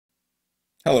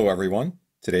Hello everyone.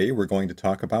 Today we're going to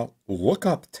talk about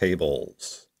lookup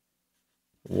tables.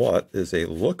 What is a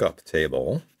lookup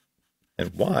table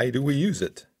and why do we use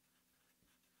it?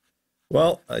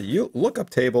 Well, a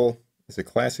lookup table is a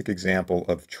classic example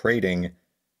of trading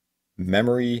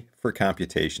memory for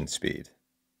computation speed.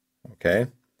 Okay?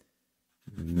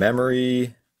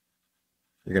 Memory,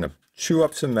 you're going to chew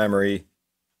up some memory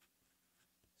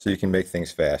so you can make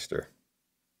things faster.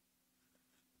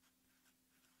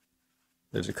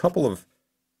 There's a couple of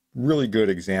really good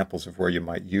examples of where you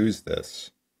might use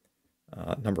this.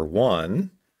 Number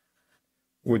one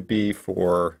would be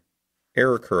for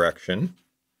error correction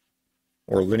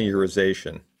or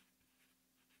linearization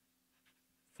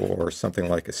for something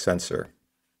like a sensor.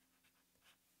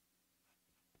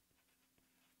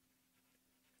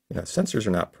 Sensors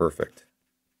are not perfect.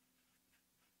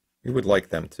 We would like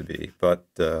them to be, but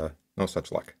no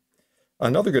such luck.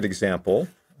 Another good example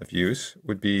of use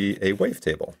would be a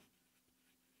wavetable.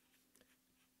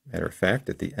 Matter of fact,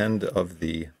 at the end of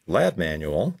the lab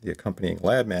manual, the accompanying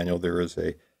lab manual, there is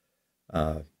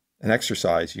an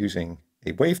exercise using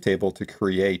a wavetable to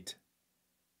create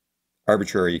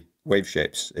arbitrary wave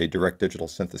shapes, a direct digital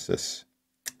synthesis,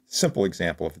 simple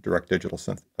example of a direct digital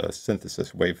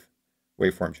synthesis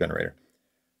waveform generator.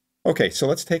 Okay, so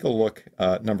let's take a look,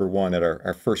 number one, at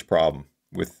our first problem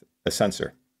with a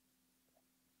sensor.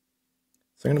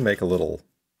 So I'm going to make a little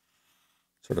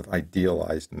sort of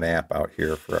idealized map out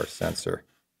here for our sensor.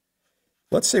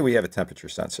 Let's say we have a temperature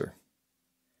sensor.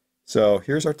 So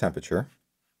here's our temperature.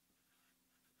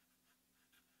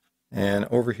 And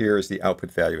over here is the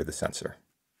output value of the sensor.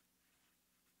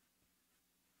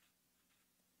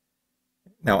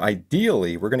 Now,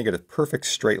 ideally, we're going to get a perfect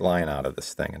straight line out of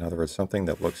this thing. In other words, something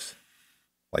that looks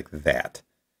like that.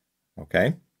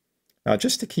 Okay? Now,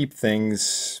 just to keep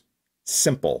things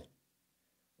simple,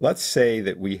 let's say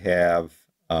that we have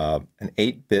an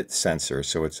 8-bit sensor,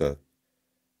 so it's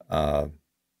an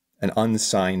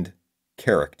unsigned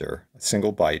character, a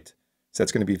single byte. So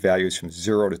that's going to be values from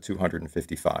 0 to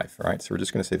 255, right? So we're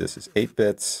just going to say this is 8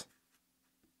 bits.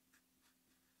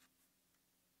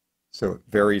 So it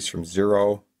varies from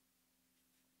 0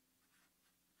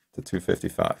 to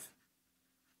 255.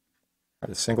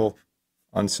 Right, a single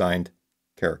unsigned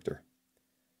character.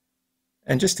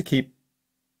 And just to keep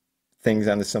things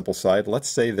on the simple side, let's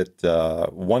say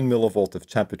that 1 millivolt of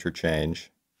temperature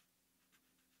change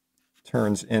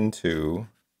turns into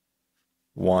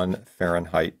 1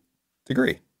 Fahrenheit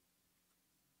degree.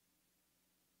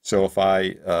 So if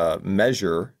I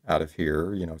measure out of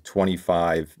here,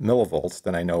 25 millivolts,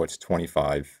 then I know it's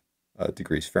 25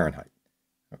 degrees Fahrenheit.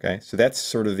 Okay, so that's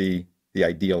sort of the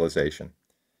idealization.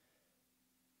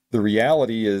 The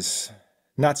reality is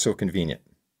not so convenient.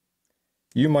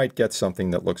 You might get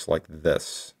something that looks like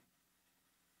this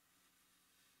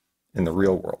in the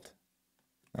real world.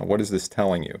 Now, what is this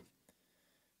telling you?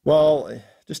 Well,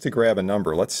 just to grab a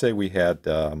number, let's say we had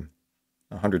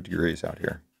 100 degrees out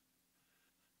here.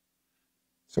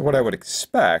 So what I would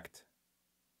expect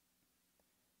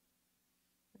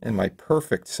in my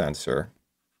perfect sensor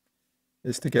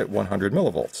is to get 100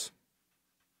 millivolts.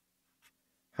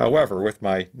 However, with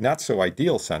my not so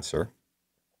ideal sensor,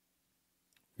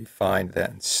 we find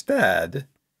that instead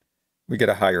we get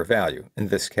a higher value in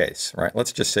this case, right?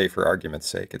 Let's just say for argument's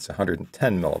sake, it's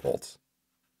 110 millivolts.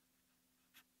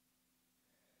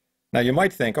 Now you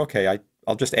might think, okay,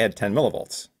 I'll just add 10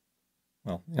 millivolts.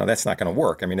 Well, that's not going to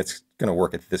work. I mean, it's going to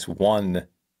work at this one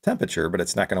temperature, but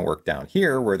it's not going to work down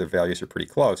here where the values are pretty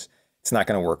close. It's not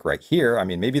going to work right here. I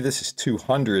mean, maybe this is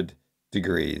 200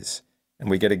 degrees and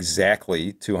we get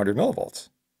exactly 200 millivolts,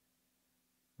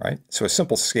 right? So a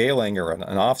simple scaling or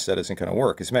an offset isn't going to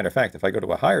work. As a matter of fact, if I go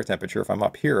to a higher temperature, if I'm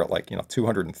up here at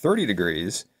 230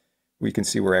 degrees, we can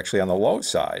see we're actually on the low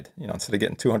side. Instead of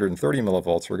getting 230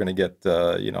 millivolts, we're going to get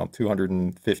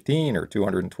 215 or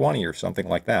 220 or something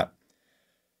like that.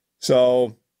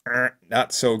 So,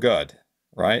 not so good,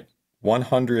 right?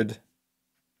 100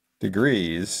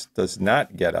 degrees does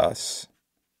not get us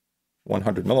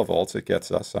 100 millivolts. It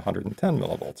gets us 110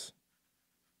 millivolts.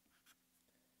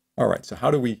 All right, so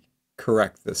how do we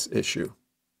correct this issue?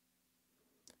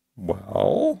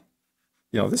 Well,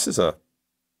 this is a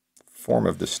form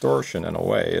of distortion in a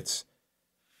way.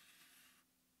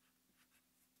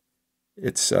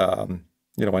 It's a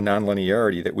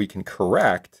nonlinearity that we can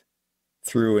correct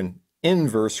through an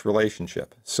inverse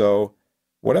relationship. So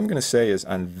what I'm going to say is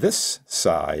on this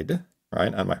side,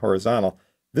 right, on my horizontal,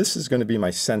 this is going to be my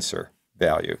sensor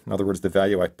value. In other words, the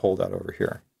value I pulled out over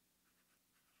here.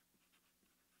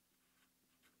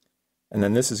 And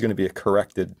then this is going to be a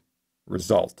corrected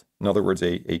result. In other words,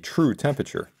 a true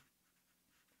temperature.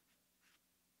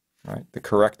 right? The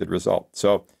corrected result.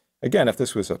 So again, if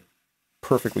this was a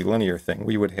perfectly linear thing,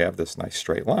 we would have this nice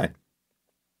straight line.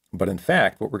 But in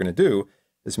fact, what we're going to do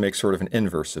is make sort of an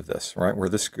inverse of this, right? Where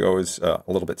this goes a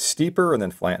little bit steeper and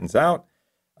then flattens out.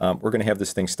 We're going to have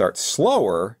this thing start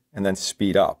slower and then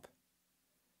speed up.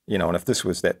 You know, and if this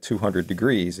was that 200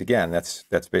 degrees, again, that's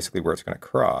basically where it's going to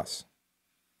cross.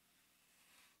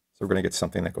 So we're going to get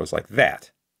something that goes like that.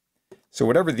 So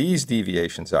whatever these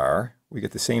deviations are, we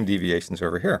get the same deviations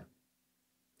over here.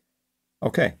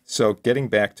 Okay, so getting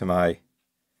back to my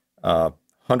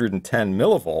 110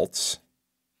 millivolts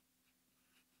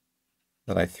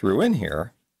that I threw in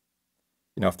here,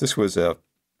 you know, if this was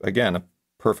again, a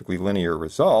perfectly linear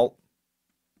result,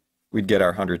 we'd get our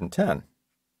 110.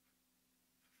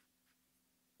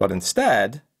 But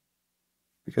instead,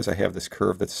 because I have this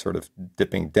curve that's sort of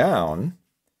dipping down,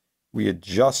 we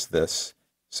adjust this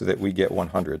so that we get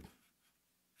 100.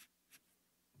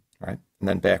 All right, and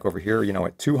then back over here, you know,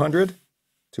 at 200,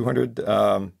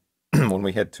 when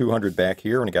we had 200 back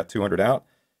here, when I got 200 out,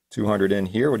 200 in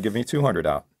here would give me 200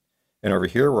 out. And over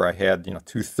here where I had, you know,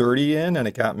 230 in and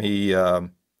it got me, you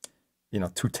know,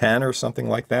 210 or something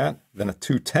like that, then a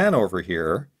 210 over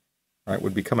here, right,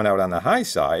 would be coming out on the high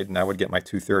side, and I would get my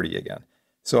 230 again.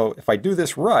 So if I do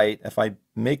this right, if I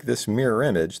make this mirror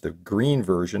image, the green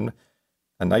version,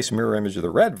 a nice mirror image of the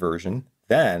red version,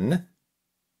 then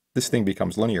this thing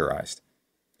becomes linearized.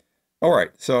 All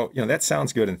right, so, you know, that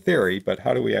sounds good in theory, but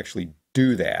how do we actually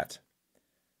do that?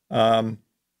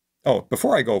 Oh,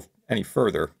 before I go any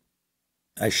further,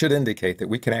 I should indicate that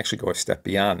we can actually go a step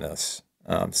beyond this.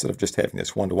 Instead of just having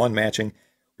this one-to-one matching,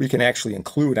 we can actually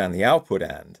include on the output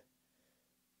end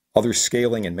other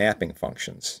scaling and mapping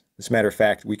functions. As a matter of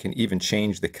fact, we can even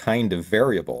change the kind of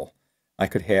variable. I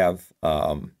could have,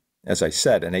 as I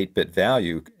said, an 8-bit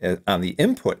value on the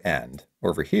input end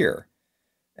over here,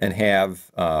 and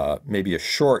have maybe a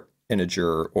short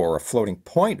integer or a floating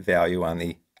point value on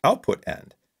the output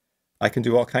end. I can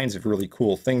do all kinds of really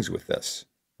cool things with this,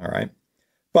 all right?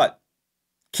 But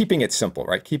keeping it simple,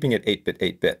 right? Keeping it 8-bit,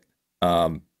 8-bit.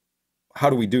 How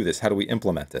do we do this? How do we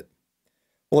implement it?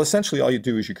 Well, essentially all you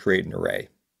do is you create an array.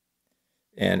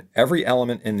 And every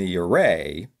element in the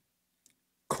array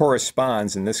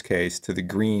corresponds, in this case, to the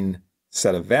green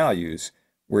set of values,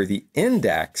 where the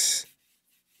index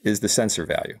is the sensor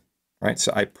value, right?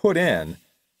 So I put in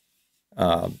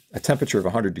a temperature of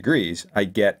 100 degrees. I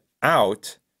get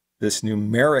out this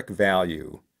numeric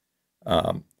value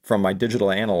from my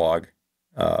digital analog,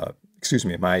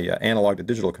 my analog to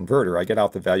digital converter. I get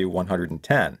out the value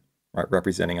 110, right,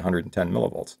 representing 110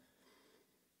 millivolts.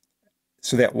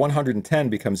 So that 110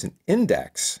 becomes an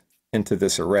index into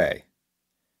this array.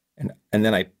 And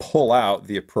then I pull out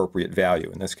the appropriate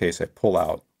value. In this case, I pull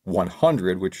out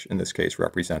 100, which in this case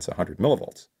represents 100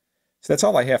 millivolts. So that's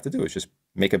all I have to do is just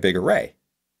make a big array,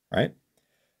 right?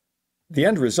 The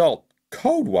end result,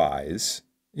 code-wise,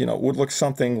 you know, would look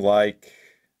something like,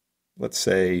 let's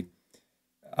say,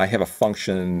 I have a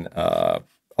function, I'll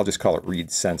just call it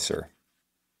read sensor.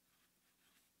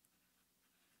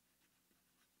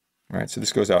 All right, so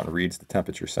this goes out and reads the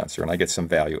temperature sensor, and I get some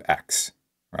value x,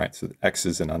 right? So x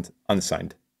is an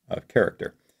unsigned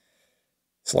character.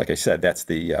 So like I said, that's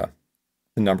the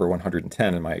number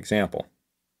 110 in my example.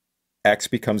 X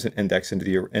becomes an index into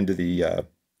the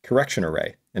correction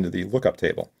array, into the lookup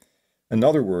table. In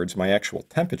other words, my actual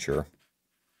temperature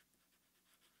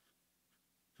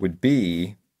would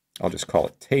be, I'll just call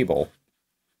it table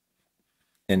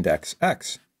index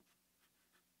x.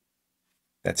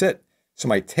 That's it. So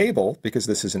my table, because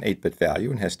this is an 8-bit value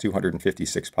and has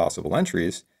 256 possible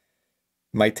entries,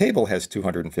 my table has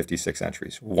 256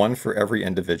 entries, one for every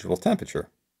individual temperature.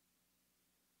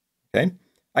 Okay.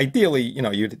 Ideally, you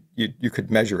know, you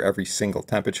could measure every single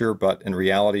temperature, but in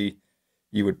reality,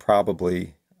 you would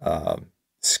probably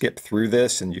skip through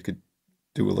this, and you could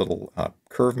do a little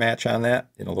curve match on that,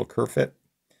 in a little curve fit.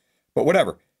 But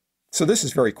whatever. So this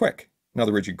is very quick. In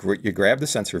other words, you grab the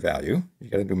sensor value, you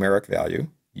get a numeric value,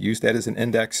 you use that as an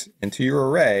index into your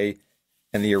array,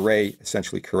 and the array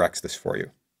essentially corrects this for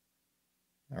you.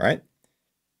 All right?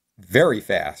 Very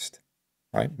fast,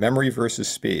 right? Memory versus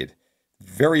speed.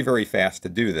 Very, very fast to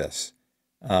do this.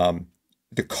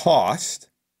 The cost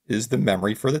is the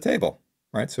memory for the table,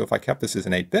 right? So if I kept this as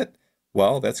an 8-bit,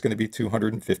 well, that's going to be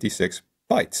 256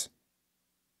 bytes.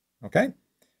 Okay?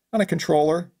 On a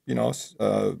controller, you know,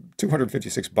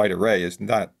 256 byte array is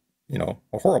not, you know,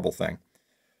 a horrible thing.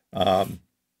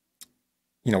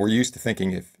 You know, we're used to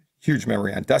thinking of huge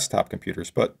memory on desktop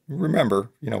computers, but remember,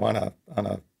 you know, on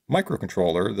a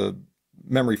microcontroller, the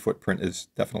memory footprint is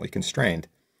definitely constrained.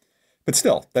 But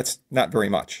still, that's not very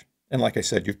much. And like I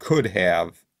said, you could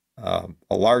have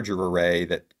a larger array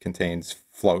that contains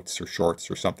floats or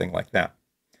shorts or something like that.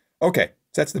 Okay,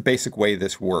 so that's the basic way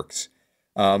this works.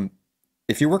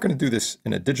 If you were going to do this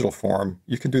in a digital form,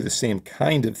 you can do the same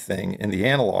kind of thing in the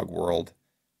analog world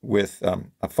with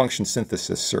a function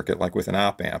synthesis circuit, like with an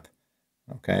op-amp.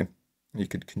 Okay, you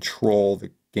could control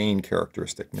the gain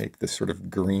characteristic, make this sort of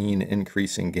green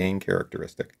increasing gain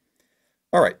characteristic.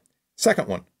 All right, second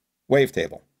one,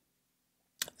 wavetable.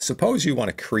 Suppose you want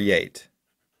to create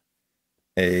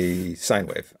a sine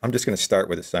wave. I'm just going to start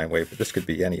with a sine wave, but this could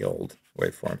be any old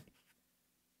waveform.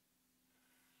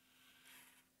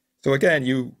 So again,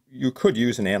 you could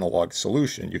use an analog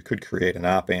solution. You could create an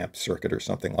op-amp circuit or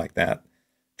something like that,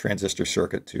 transistor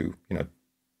circuit to,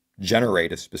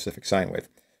 generate a specific sine wave.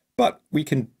 But we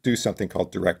can do something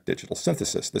called direct digital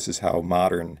synthesis. This is how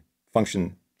modern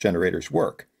function generators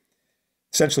work.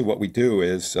 Essentially what we do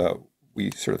is we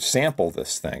sort of sample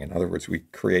this thing. In other words, we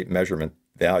create measurement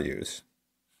values.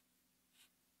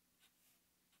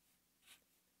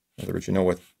 In other words, you know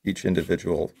what each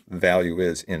individual value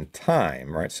is in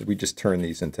time, right? So we just turn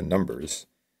these into numbers.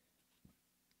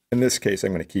 In this case,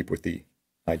 I'm going to keep with the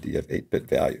idea of 8-bit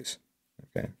values.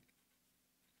 Okay.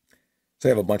 So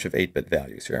I have a bunch of 8-bit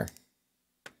values here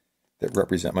that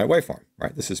represent my waveform,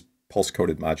 right? This is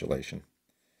pulse-coded modulation.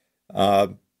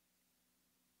 And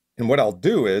what I'll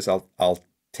do is I'll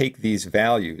take these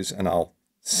values and I'll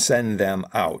send them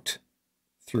out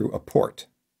through a port.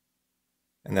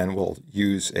 And then we'll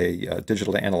use a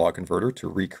digital to analog converter to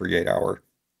recreate our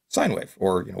sine wave,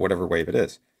 or whatever wave it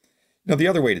is. The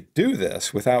other way to do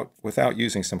this without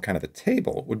using some kind of a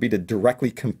table would be to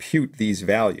directly compute these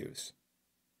values.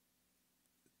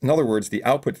 In other words, the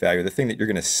output value, the thing that you're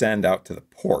going to send out to the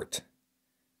port,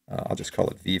 I'll just call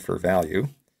it V for value,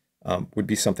 would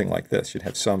be something like this. You'd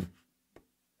have some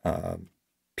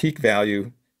peak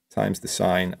value times the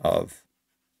sine of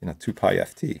 2 pi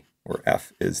ft, where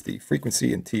f is the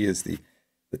frequency and t is the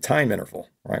time interval,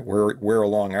 right? Where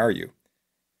along are you?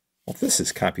 Well, this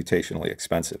is computationally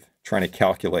expensive. Trying to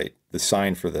calculate the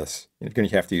sine for this, you're going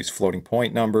to have to use floating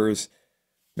point numbers.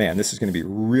 Man, this is going to be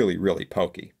really, really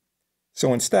pokey.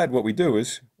 So instead, what we do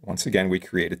is, once again, we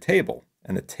create a table,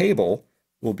 and the table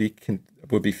will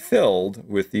be filled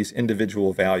with these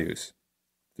individual values.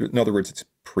 In other words, it's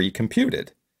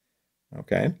pre-computed.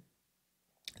 Okay,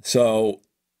 so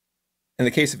in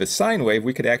the case of a sine wave,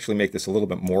 we could actually make this a little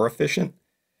bit more efficient.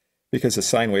 Because a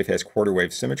sine wave has quarter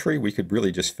wave symmetry, we could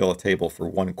really just fill a table for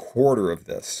 1/4 of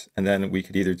this, and then we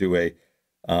could either do a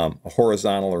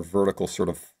horizontal or vertical sort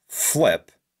of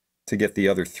flip to get the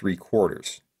other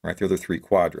 3/4, right? The other 3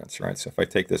 quadrants, right? So if I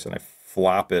take this and I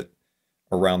flop it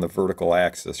around the vertical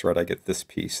axis, right, I get this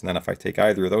piece. And then if I take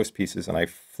either of those pieces and I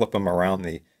flip them around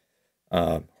the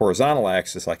horizontal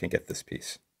axis, I can get this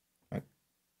piece. Right?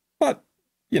 But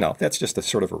that's just a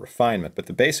sort of a refinement. But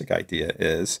the basic idea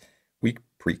is we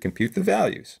pre-compute the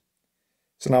values.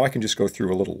 So now I can just go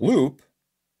through a little loop,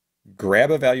 grab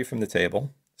a value from the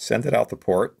table, send it out the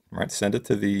port, right? Send it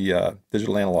to the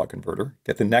digital analog converter,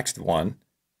 get the next one,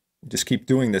 just keep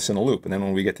doing this in a loop. And then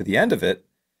when we get to the end of it,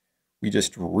 we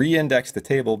just re-index the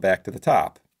table back to the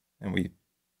top, and we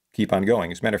keep on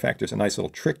going. As a matter of fact, there's a nice little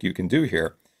trick you can do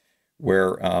here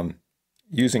where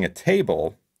using a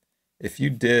table, if you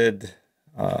did,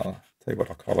 tell you what,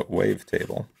 I'll call it wave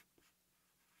table.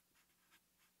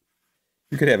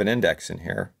 You could have an index in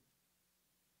here,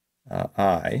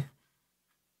 I,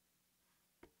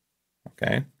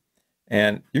 okay,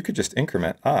 and you could just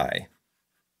increment I,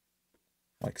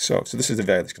 like so. So this is the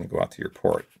value that's going to go out to your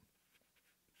port.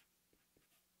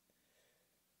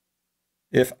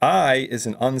 If I is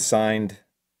an unsigned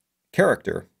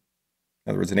character, in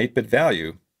other words, an 8-bit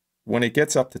value, when it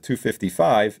gets up to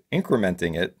 255,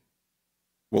 incrementing it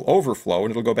will overflow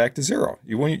and it'll go back to 0.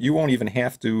 You won't even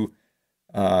have to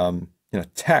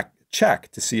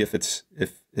check to see if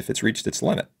it's reached its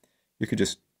limit. You could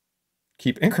just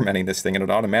keep incrementing this thing and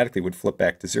it automatically would flip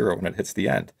back to 0 when it hits the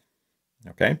end.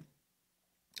 Okay?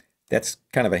 That's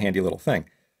kind of a handy little thing.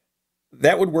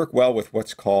 That would work well with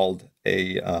what's called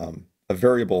a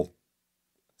variable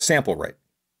sample rate.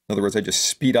 In other words, I just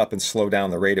speed up and slow down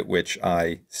the rate at which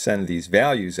I send these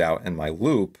values out in my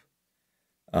loop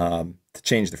to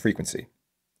change the frequency.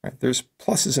 Right? There's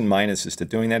pluses and minuses to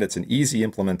doing that. It's an easy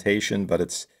implementation, but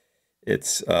it's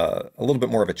a little bit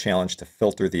more of a challenge to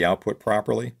filter the output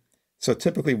properly. So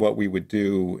typically what we would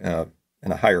do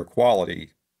in a higher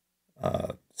quality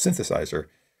synthesizer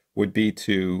would be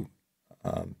to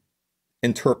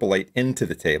interpolate into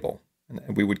the table.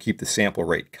 And we would keep the sample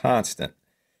rate constant.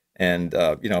 And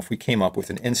if we came up with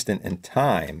an instant in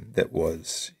time that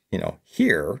was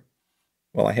here,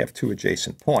 well, I have 2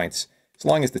 adjacent points. as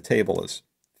long as the table is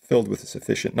filled with a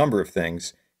sufficient number of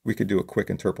things, we could do a quick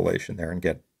interpolation there and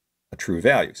get a true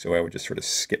value. So I would just sort of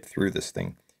skip through this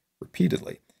thing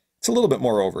repeatedly. It's a little bit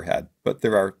more overhead, but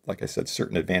there are, like I said,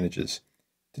 certain advantages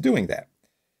to doing that.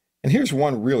 And here's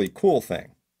one really cool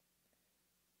thing.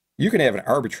 You can have an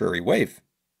arbitrary wave.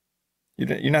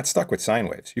 You're not stuck with sine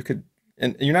waves. You could,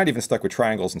 and you're not even stuck with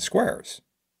triangles and squares.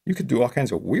 You could do all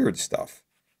kinds of weird stuff.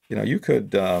 You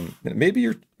could, maybe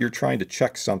you're trying to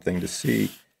check something to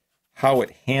see how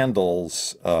it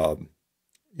handles,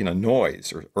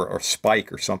 noise or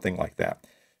spike or something like that.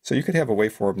 So you could have a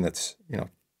waveform that's,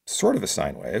 sort of a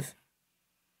sine wave,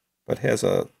 but has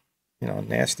a,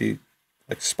 nasty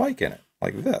like spike in it,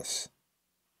 like this.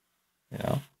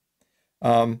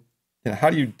 How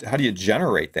do you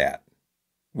generate that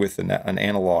with an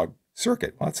analog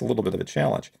circuit? Well, that's a little bit of a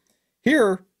challenge.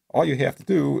 Here, all you have to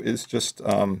do is just,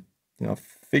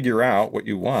 figure out what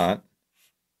you want.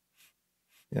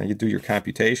 You do your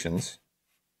computations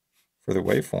for the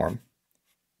waveform,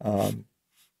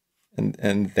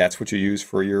 and that's what you use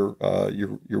for your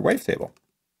wavetable.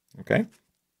 Okay,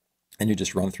 and you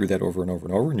just run through that over and over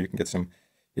and over, and you can get some,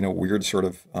 weird sort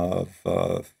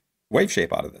of wave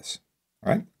shape out of this.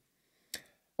 All right.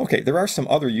 Okay, there are some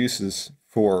other uses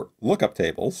for lookup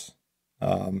tables,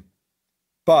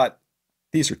 but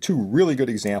these are two really good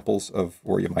examples of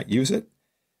where you might use it,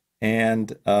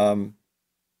 and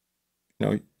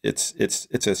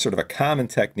it's a sort of a common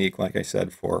technique, like I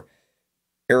said, for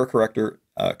error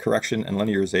correction and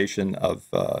linearization of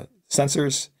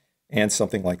sensors and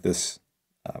something like this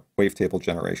wavetable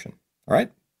generation. All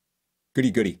right,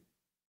 goody goody.